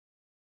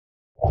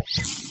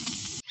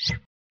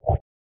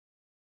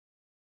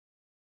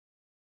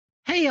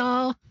Hey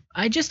y'all,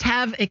 I just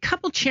have a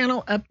couple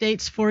channel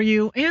updates for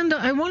you, and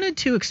I wanted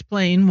to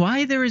explain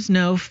why there is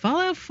no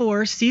Fallout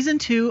 4 Season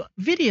 2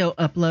 video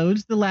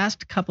uploads the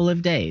last couple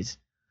of days.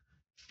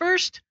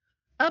 First,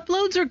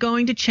 uploads are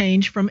going to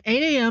change from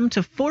 8 a.m.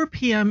 to 4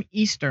 p.m.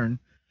 Eastern.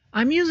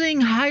 I'm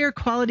using higher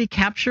quality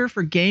capture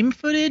for game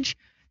footage,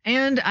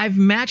 and I've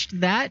matched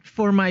that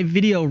for my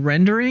video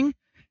rendering,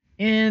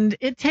 and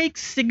it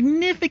takes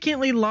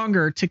significantly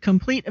longer to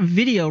complete a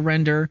video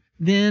render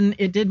than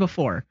it did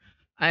before.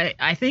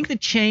 I think the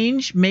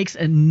change makes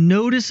a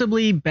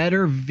noticeably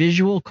better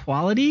visual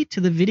quality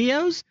to the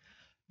videos,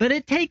 but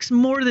it takes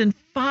more than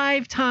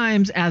 5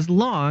 times as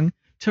long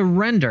to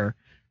render,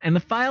 and the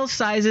file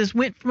sizes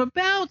went from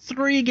about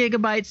 3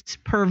 gigabytes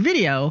per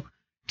video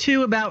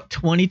to about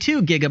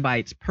 22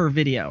 gigabytes per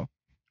video,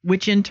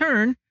 which in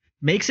turn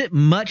makes it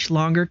much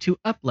longer to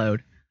upload.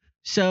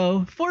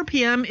 So 4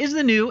 p.m. is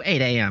the new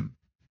 8 a.m.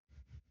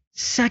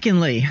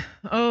 Secondly,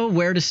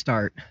 where to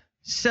start?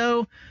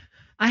 So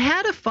I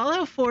had a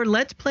Fallout 4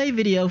 Let's Play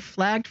video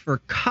flagged for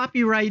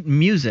copyright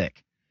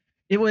music.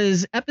 It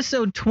was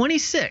episode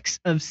 26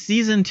 of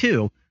Season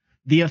 2.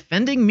 The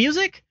offending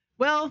music?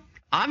 Well,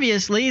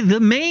 obviously, the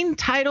main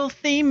title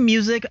theme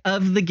music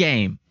of the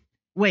game.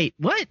 Wait,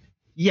 what?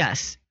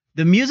 Yes,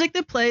 the music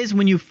that plays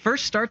when you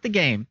first start the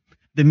game.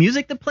 The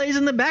music that plays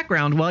in the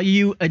background while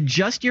you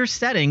adjust your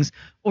settings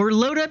or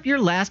load up your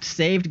last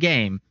saved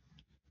game.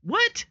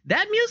 What?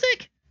 That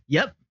music?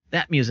 Yep,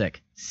 that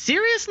music.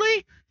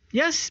 Seriously?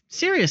 Yes,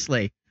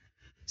 seriously.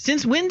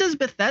 Since when does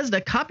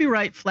Bethesda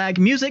copyright flag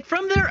music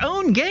from their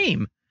own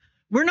game?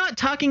 We're not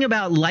talking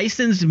about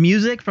licensed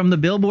music from the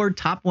Billboard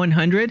Top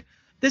 100.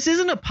 This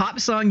isn't a pop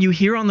song you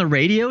hear on the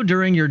radio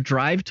during your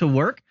drive to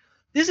work.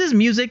 This is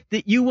music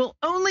that you will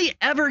only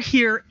ever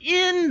hear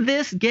in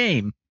this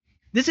game.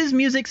 This is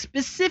music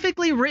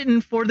specifically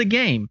written for the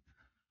game.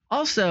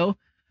 Also,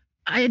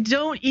 I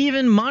don't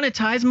even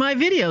monetize my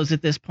videos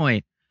at this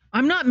point.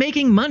 I'm not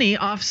making money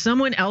off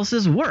someone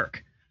else's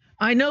work.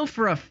 I know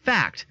for a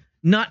fact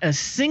not a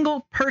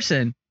single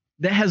person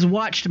that has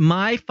watched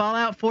my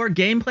Fallout 4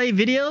 gameplay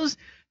videos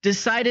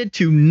decided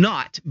to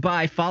not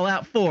buy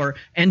Fallout 4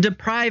 and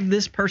deprive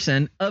this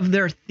person of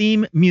their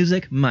theme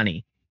music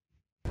money.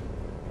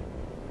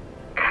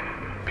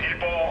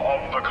 People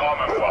of the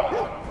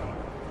Commonwealth,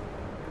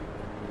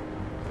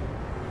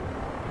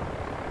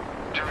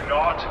 do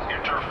not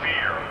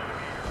interfere.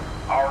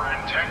 Our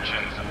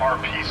intentions are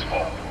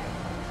peaceful.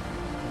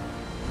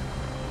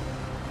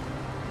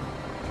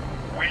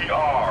 We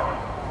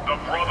are the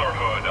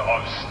Brotherhood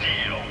of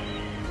Steel.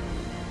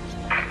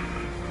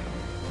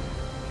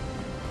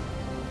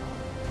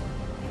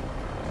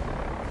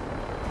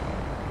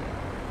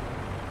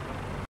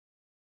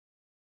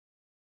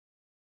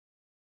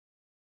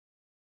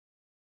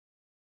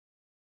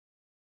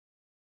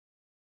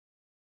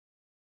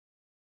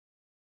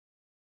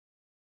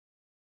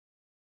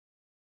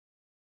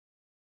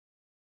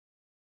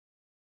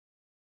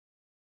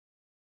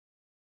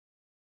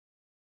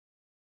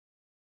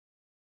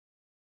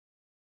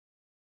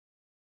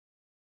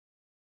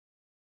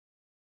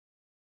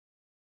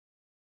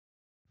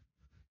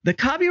 The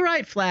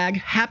copyright flag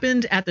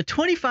happened at the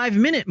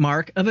 25-minute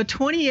mark of a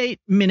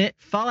 28-minute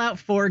Fallout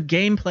 4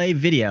 gameplay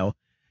video.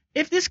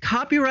 If this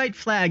copyright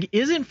flag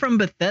isn't from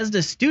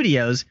Bethesda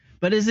Studios,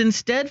 but is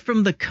instead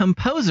from the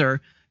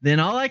composer, then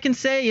all I can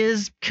say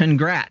is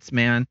congrats,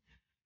 man.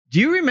 Do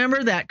you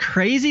remember that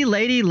crazy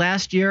lady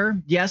last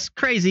year? Yes,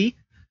 crazy.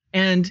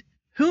 And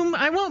whom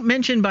I won't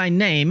mention by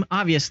name,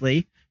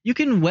 obviously. You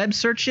can web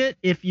search it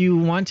if you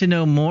want to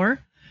know more.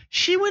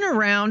 She went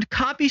around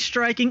copy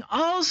striking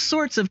all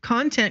sorts of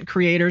content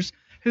creators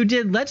who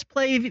did Let's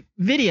Play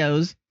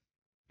videos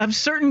of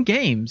certain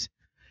games.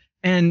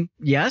 And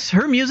yes,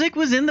 her music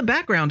was in the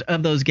background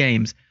of those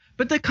games.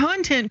 But the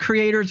content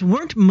creators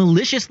weren't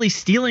maliciously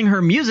stealing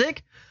her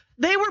music.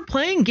 They were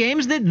playing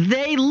games that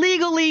they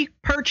legally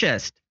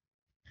purchased.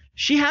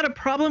 She had a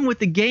problem with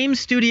the game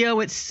studio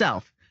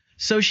itself,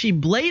 so she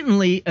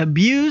blatantly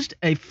abused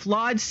a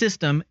flawed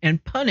system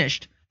and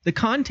punished the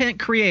content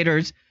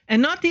creators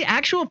and not the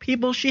actual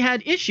people she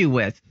had issue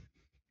with.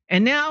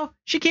 And now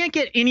she can't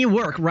get any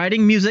work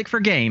writing music for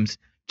games.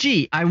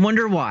 Gee, I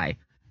wonder why.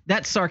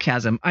 That's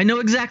sarcasm. I know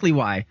exactly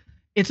why.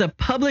 It's a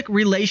public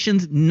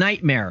relations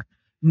nightmare.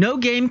 No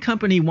game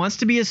company wants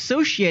to be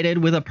associated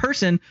with a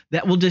person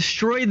that will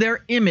destroy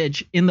their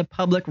image in the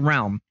public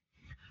realm.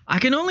 I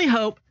can only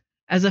hope,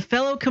 as a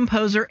fellow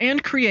composer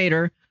and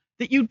creator,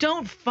 that you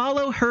don't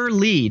follow her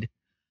lead.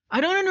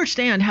 I don't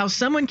understand how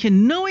someone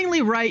can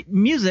knowingly write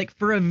music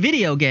for a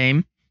video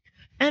game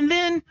and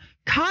then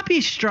copy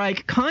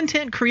strike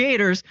content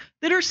creators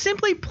that are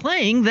simply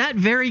playing that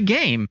very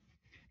game.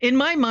 In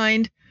my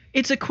mind,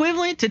 it's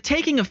equivalent to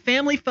taking a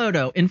family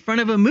photo in front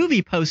of a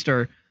movie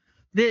poster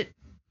that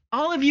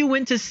all of you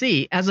went to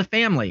see as a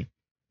family,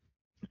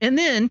 and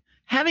then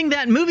having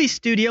that movie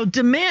studio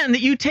demand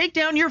that you take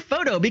down your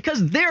photo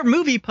because their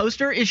movie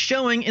poster is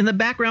showing in the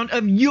background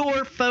of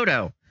your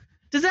photo.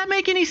 Does that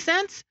make any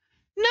sense?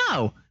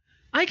 No.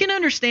 I can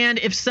understand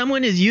if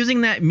someone is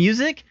using that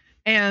music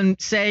and,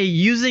 say,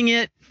 using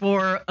it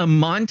for a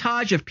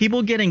montage of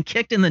people getting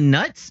kicked in the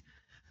nuts.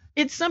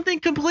 It's something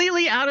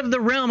completely out of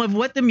the realm of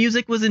what the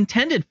music was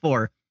intended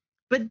for.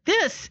 But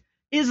this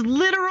is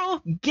literal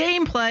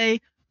gameplay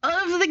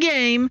of the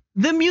game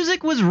the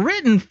music was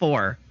written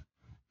for.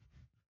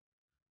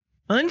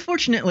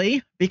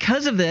 Unfortunately,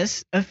 because of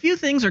this, a few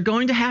things are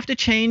going to have to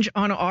change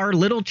on our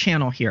little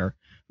channel here,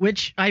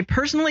 which I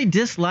personally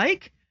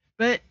dislike,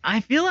 but I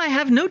feel I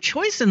have no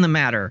choice in the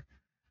matter.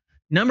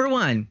 Number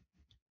 1,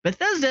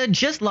 Bethesda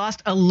just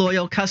lost a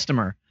loyal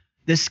customer.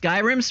 The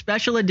Skyrim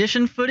Special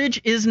Edition footage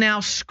is now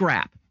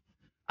scrap.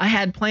 I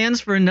had plans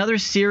for another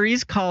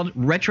series called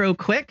Retro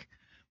Quick,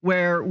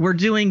 where we're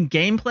doing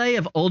gameplay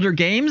of older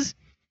games.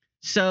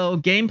 So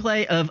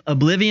gameplay of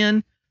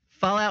Oblivion,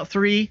 Fallout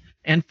 3,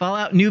 and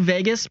Fallout New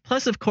Vegas,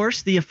 plus of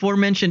course the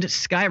aforementioned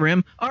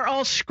Skyrim, are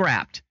all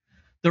scrapped.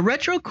 The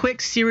Retro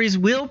Quick series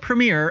will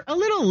premiere a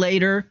little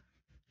later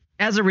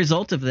as a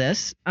result of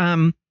this,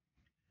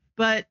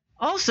 but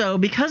also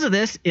because of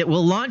this, it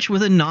will launch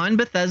with a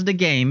non-Bethesda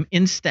game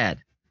instead.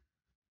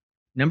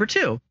 Number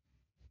 2,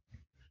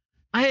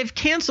 I have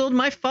canceled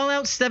my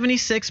Fallout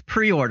 76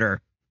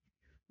 pre-order.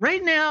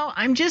 Right now,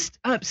 I'm just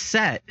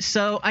upset,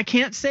 so I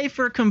can't say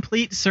for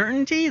complete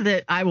certainty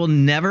that I will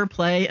never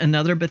play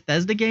another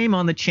Bethesda game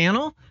on the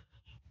channel,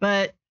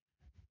 but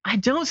I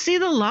don't see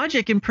the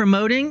logic in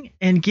promoting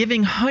and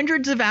giving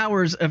hundreds of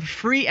hours of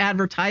free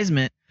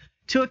advertisement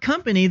to a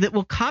company that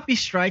will copy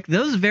strike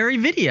those very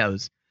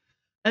videos.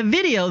 A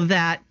video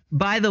that,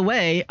 by the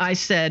way, I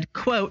said,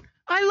 quote,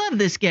 "I love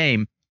this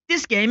game.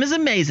 This game is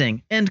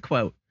amazing," end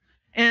quote.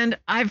 And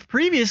I've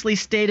previously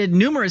stated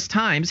numerous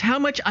times how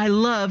much I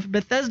love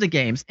Bethesda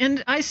games,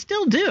 and I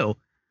still do.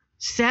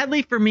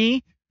 Sadly for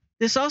me,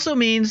 this also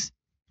means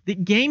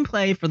that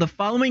gameplay for the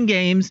following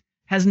games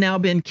has now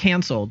been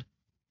canceled.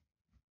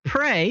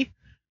 Prey,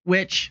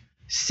 which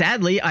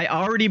sadly I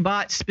already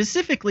bought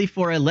specifically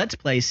for a Let's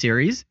Play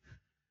series.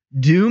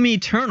 Doom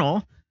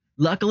Eternal,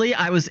 luckily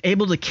I was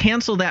able to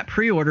cancel that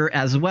pre-order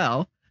as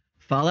well.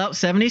 Fallout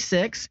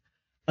 76,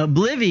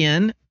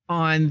 Oblivion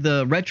on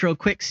the Retro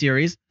Quick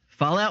series,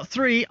 Fallout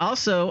 3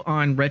 also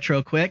on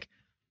Retro Quick,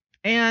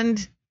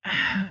 and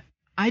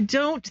I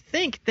don't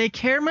think they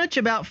care much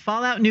about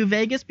Fallout New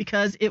Vegas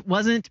because it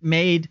wasn't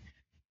made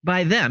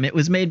by them. It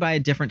was made by a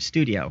different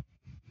studio.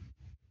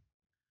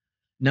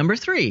 Number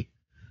 3,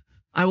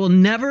 I will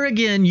never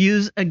again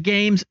use a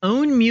game's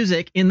own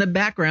music in the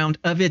background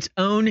of its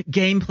own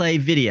gameplay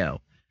video.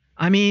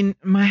 I mean,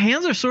 my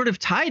hands are sort of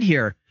tied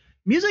here.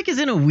 Music is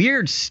in a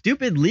weird,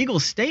 stupid legal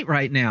state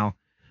right now.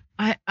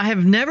 I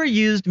have never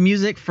used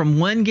music from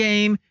one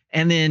game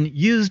and then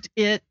used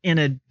it in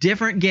a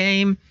different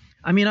game.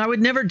 I mean, I would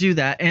never do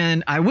that,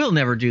 and I will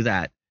never do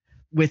that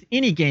with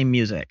any game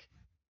music.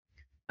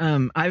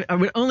 I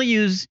would only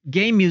use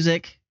game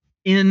music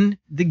in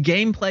the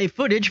gameplay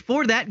footage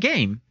for that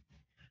game.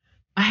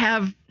 I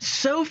have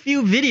so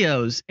few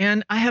videos,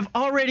 and I have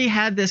already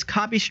had this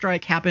copy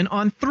strike happen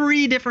on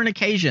 3 different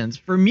occasions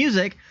for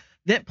music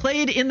that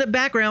played in the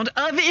background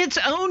of its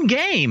own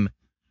game.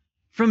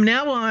 From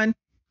now on,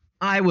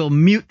 I will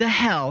mute the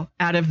hell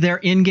out of their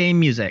in-game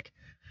music.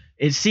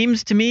 It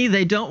seems to me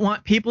they don't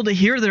want people to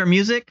hear their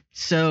music,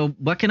 so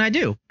what can I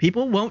do?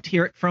 People won't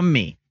hear it from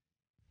me.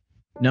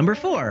 Number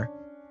 4,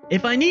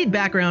 if I need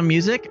background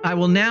music, I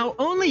will now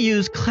only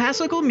use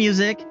classical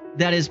music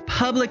that is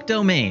public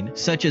domain,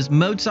 such as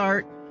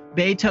Mozart,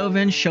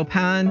 Beethoven,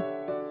 Chopin,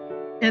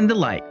 and the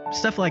like,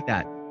 stuff like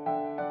that.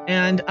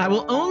 And I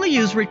will only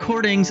use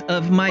recordings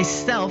of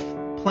myself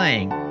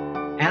playing.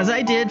 As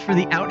I did for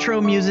the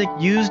outro music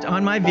used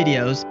on my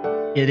videos,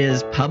 it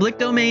is public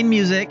domain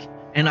music,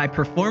 and I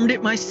performed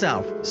it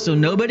myself, so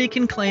nobody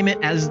can claim it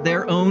as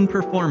their own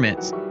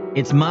performance.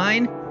 It's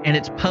mine, and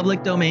it's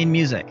public domain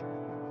music.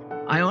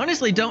 I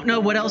honestly don't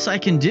know what else I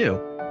can do.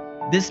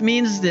 This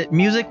means that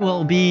music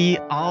will be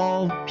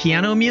all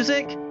piano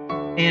music,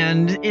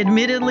 and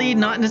admittedly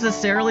not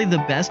necessarily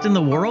the best in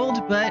the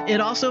world, but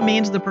it also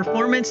means the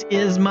performance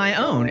is my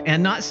own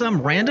and not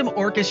some random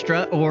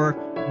orchestra or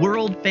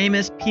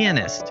world-famous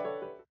pianist.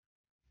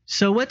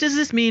 So what does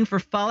this mean for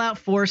Fallout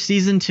 4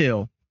 Season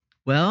 2?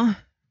 Well,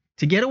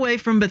 to get away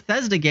from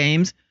Bethesda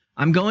games,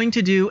 I'm going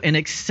to do an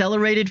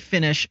accelerated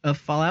finish of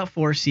Fallout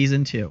 4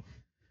 Season 2.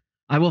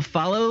 I will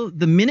follow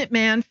the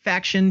Minuteman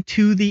faction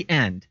to the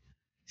end.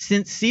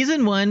 Since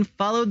Season 1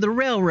 followed the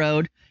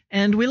Railroad,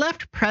 and we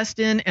left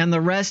Preston and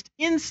the rest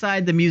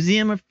inside the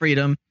Museum of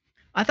Freedom,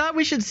 I thought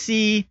we should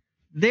see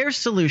their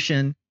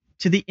solution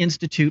to the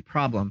Institute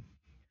problem.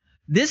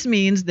 This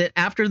means that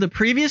after the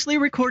previously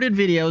recorded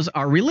videos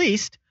are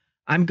released,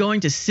 I'm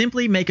going to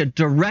simply make a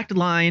direct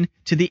line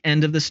to the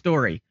end of the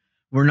story.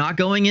 We're not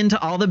going into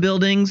all the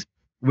buildings.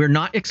 We're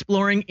not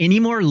exploring any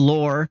more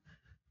lore.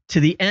 To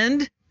the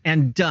end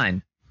and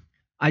done.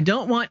 I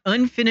don't want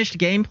unfinished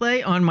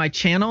gameplay on my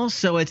channel,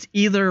 so it's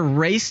either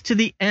race to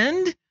the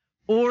end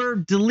or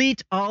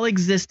delete all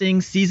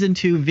existing Season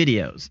 2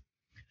 videos.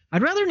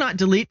 I'd rather not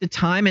delete the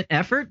time and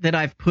effort that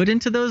I've put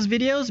into those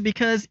videos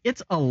because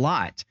it's a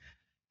lot.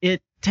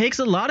 It takes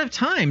a lot of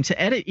time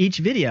to edit each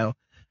video,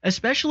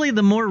 especially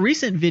the more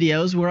recent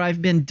videos where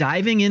I've been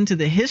diving into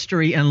the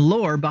history and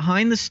lore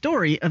behind the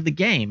story of the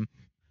game.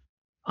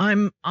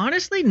 I'm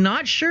honestly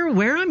not sure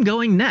where I'm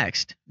going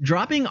next.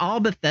 Dropping all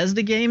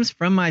Bethesda games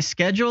from my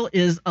schedule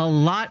is a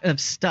lot of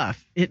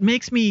stuff. It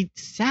makes me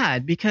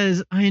sad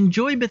because I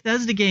enjoy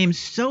Bethesda games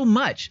so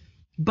much.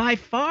 By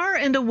far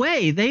and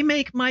away, they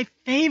make my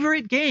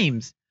favorite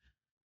games.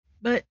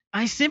 But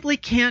I simply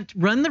can't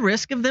run the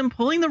risk of them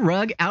pulling the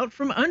rug out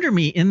from under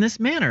me in this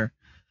manner.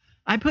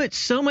 I put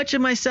so much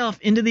of myself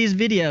into these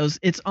videos,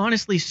 it's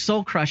honestly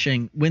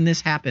soul-crushing when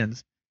this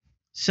happens.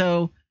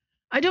 So,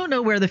 I don't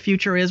know where the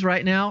future is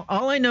right now.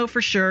 All I know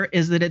for sure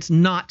is that it's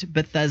not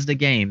Bethesda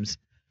Games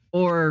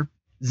or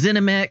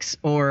ZeniMax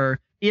or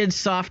id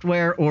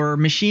Software or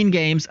Machine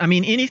Games. I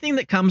mean, anything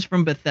that comes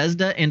from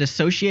Bethesda and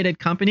associated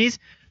companies,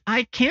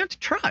 I can't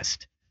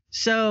trust.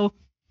 So,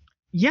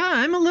 yeah,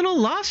 I'm a little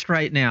lost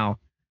right now.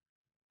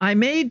 I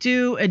may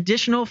do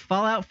additional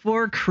Fallout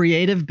 4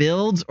 creative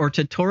builds or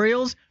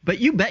tutorials, but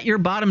you bet your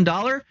bottom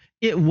dollar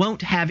it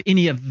won't have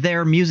any of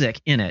their music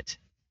in it.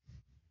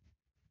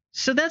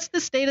 So that's the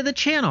state of the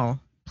channel.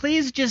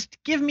 Please just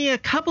give me a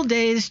couple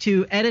days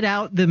to edit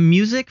out the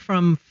music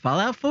from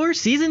Fallout 4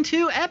 Season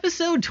 2,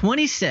 Episode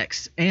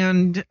 26,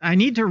 and I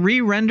need to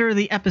re-render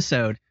the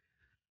episode.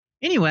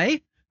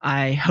 Anyway,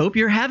 I hope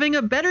you're having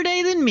a better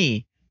day than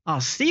me.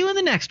 I'll see you in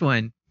the next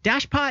one.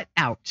 Dashpot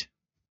out.